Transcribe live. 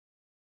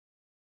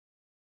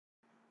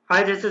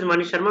Hi this is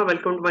Manish Sharma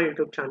welcome to my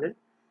YouTube channel.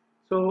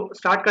 So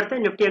start करते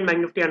हैं Nifty and bank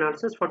Nifty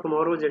analysis for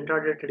tomorrow's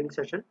intraday trading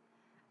session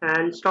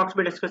and stocks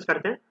भी discuss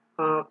करते हैं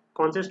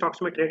कौन से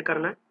stocks में ट्रेड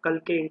करना है कल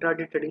के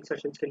इंट्राडे ट्रेडिंग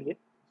सेशंस के लिए।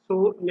 सो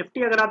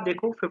निफ्टी अगर आप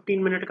देखो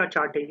 15 मिनट का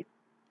चार्ट है ये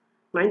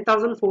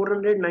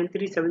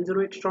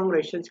 9400 एक स्ट्रॉन्ग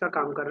रेजिस्टेंस का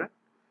काम कर रहा है।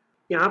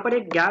 यहाँ पर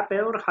एक गैप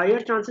है और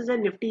हायर चांसेस है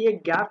निफ्टी ये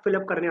गैप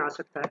फिलअप करने आ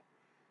सकता है।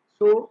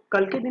 सो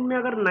कल के दिन में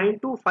अगर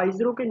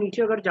 9250 के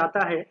नीचे अगर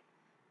जाता है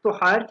तो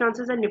हायर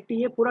चांसेस है निफ्टी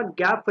ये पूरा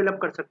गैप फिलअप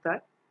कर सकता है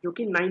जो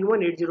कि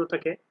 9180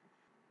 तक है।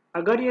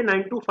 अगर ये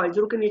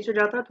 9250 के नीचे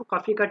जाता है तो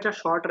काफी एक अच्छा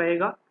शॉर्ट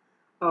रहेगा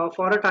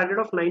फॉर अ टारगेट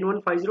ऑफ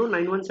 9150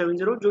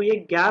 9170। जो ये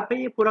गैप है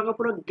ये पूरा का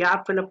पूरा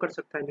गैप फिलअप कर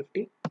सकता है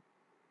निफ्टी।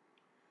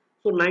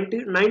 तो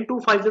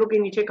 9250 के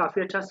नीचे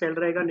काफी अच्छा सेल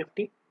रहेगा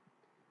निफ्टी।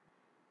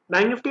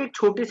 बैंक निफ्टी एक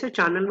छोटे से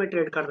चैनल में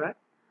ट्रेड कर रहा है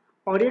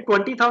और ये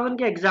 20,000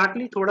 के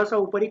एग्जैक्टली थोड़ा सा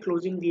ऊपर ही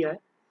क्लोजिंग दिया है।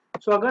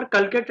 सो अगर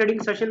कल के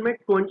ट्रेडिंग सेशन में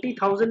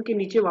 20,000 के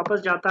नीचे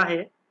वापस जाता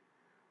है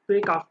तो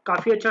ये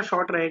काफी अच्छा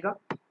शॉर्ट रहेगा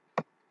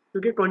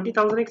क्योंकि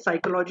 20,000 एक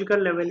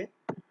साइकोलॉजिकल लेवल है।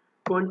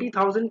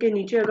 20,000 के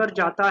नीचे अगर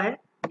जाता है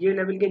ये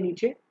लेवल के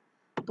नीचे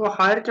तो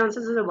हायर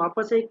चांसेस है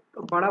वापस एक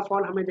बड़ा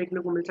फॉल हमें देखने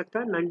को मिल सकता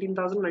है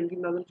 19,000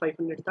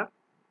 19,500 तक।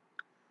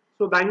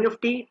 तो बैंक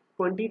निफ्टी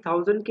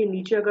 20,000 के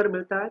नीचे अगर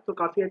मिलता है तो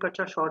काफी एक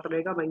अच्छा शॉर्ट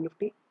रहेगा बैंक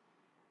निफ्टी।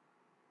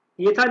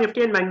 ये था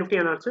Nifty and bank Nifty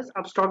analysis.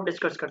 अब स्टॉक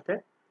डिस्कस करते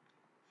हैं।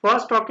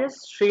 फर्स्ट स्टॉक है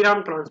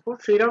श्रीराम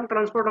ट्रांसपोर्ट। श्रीराम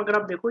ट्रांसपोर्ट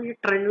अगर आप देखो ये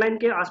ट्रेंड लाइन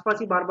के आसपास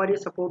ही बार बार ये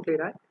सपोर्ट ले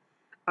रहा है।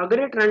 अगर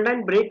ये ट्रेंड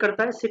लाइन ब्रेक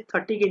करता है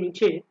 630 के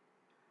नीचे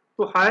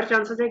तो हायर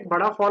चांसेस है एक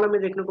बड़ा फॉल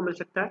हमें देखने को मिल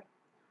सकता है।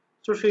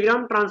 सो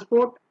श्रीराम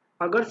ट्रांसपोर्ट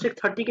अगर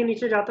 630 के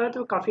नीचे जाता है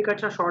तो काफी का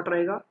अच्छा शॉर्ट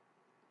रहेगा।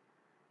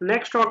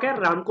 नेक्स्ट स्टॉक है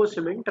रामको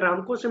सीमेंट।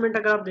 रामको सीमेंट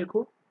अगर आप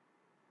देखो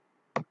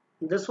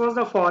this was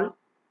the fall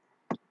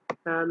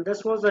and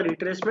this was the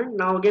retracement.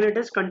 Now again it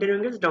is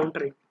continuing is down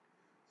trend.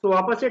 तो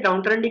वापस से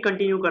डाउन ट्रेंड ही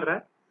कंटिन्यू कर रहा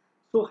है।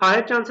 तो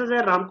हायर चांसेस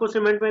है रामको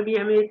सीमेंट में भी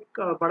हमें एक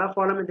बड़ा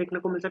फॉल हमें देखने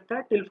को मिल सकता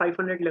है टिल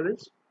 500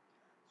 लेवल्स।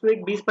 तो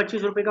एक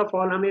 20-25 रुपए का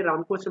फॉल हमें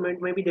रामको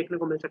सीमेंट में भी देखने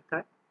को मिल सकता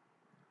है।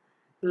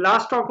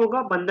 लास्ट स्टॉक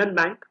होगा बंधन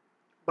बैंक।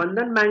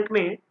 बंधन बैंक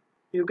में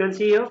you can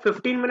see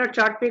 15 minute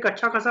chart पे एक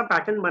अच्छा खासा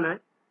पैटर्न बना है।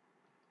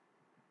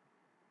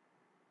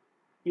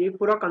 ये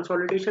पूरा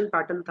कंसोलिडेशन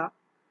पैटर्न था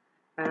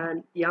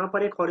एंड यहाँ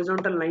पर एक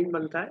हॉरिजॉन्टल लाइन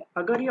बनता है।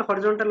 अगर ये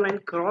हॉरिजॉन्टल लाइन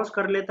क्रॉस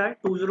कर लेता है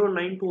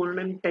 209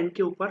 210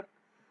 के ऊपर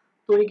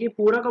तो ये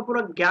पूरा का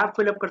पूरा गैप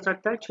फिलअप कर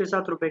सकता है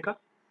 6-7 रुपए का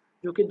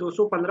जो कि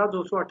 215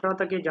 218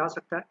 तक ये जा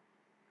सकता है।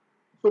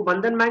 तो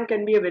बंधन bank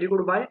can be a very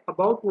good by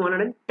about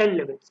 210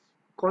 levels.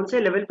 कौन से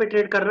लेवल पे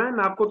ट्रेड करना है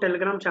मैं आपको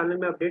टेलीग्राम चैनल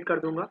में अपडेट कर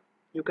दूंगा।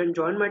 You can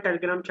join my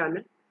Telegram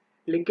channel,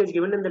 link is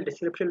given in the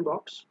description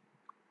box.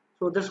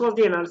 So this was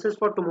the analysis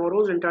for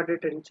tomorrow's intraday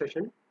trading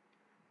session.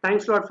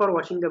 Thanks a lot for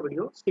watching the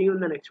video. See you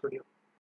in the next video.